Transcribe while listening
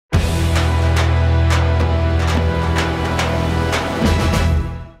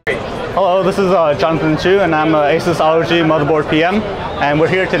Hello, this is Jonathan Chu, and I'm Asus ROG Motherboard PM, and we're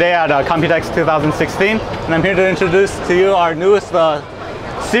here today at Computex 2016, and I'm here to introduce to you our newest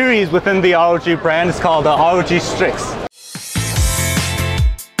series within the ROG brand. It's called the ROG Strix.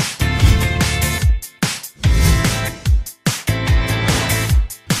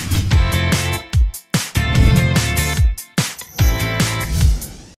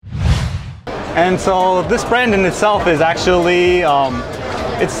 And so this brand in itself is actually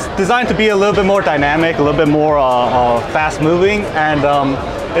it's designed to be a little bit more dynamic, a little bit more fast moving, and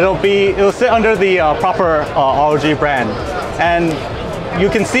it'll sit under the proper ROG brand. And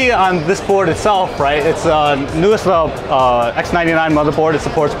you can see on this board itself, right? It's newest X99 motherboard. It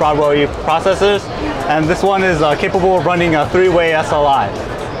supports Broadway processors, and this one is capable of running a 3-way SLI.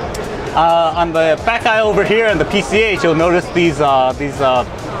 On the back eye over here and the PCH, you'll notice these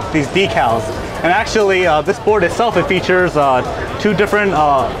decals. And actually, this board itself, it features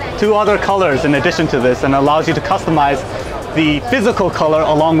two other colors in addition to this, and allows you to customize the physical color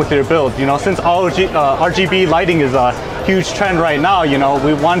along with your build. You know, since RGB lighting is a huge trend right now, you know,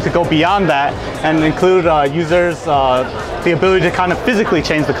 we wanted to go beyond that and include users the ability to kind of physically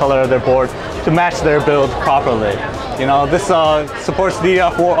change the color of their board to match their build properly. You know, this supports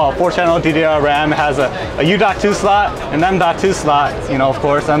DDR4 4-channel DDR RAM. It has a U.2 slot, an M.2 slot, you know, of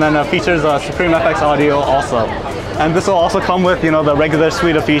course, and then features Supreme FX audio also. And this will also come with, you know, the regular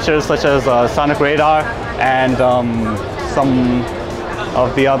suite of features such as sonic radar and some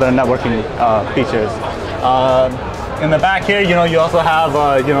of the other networking features. In the back here, you know, you also have,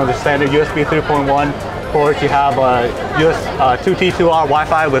 you know, the standard USB 3.1 port. You have 2T2R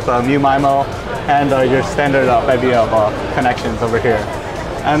Wi-Fi with MU-MIMO, and your standard bevy of connections over here.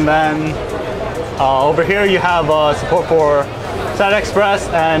 And then over here you have support for SATA Express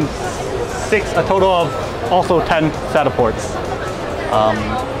and a total of also 10 SATA ports.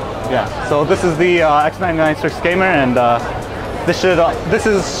 Yeah, so this is the X99 Strix Gamer, and this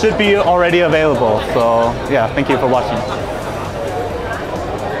should be already available. So yeah, thank you for watching.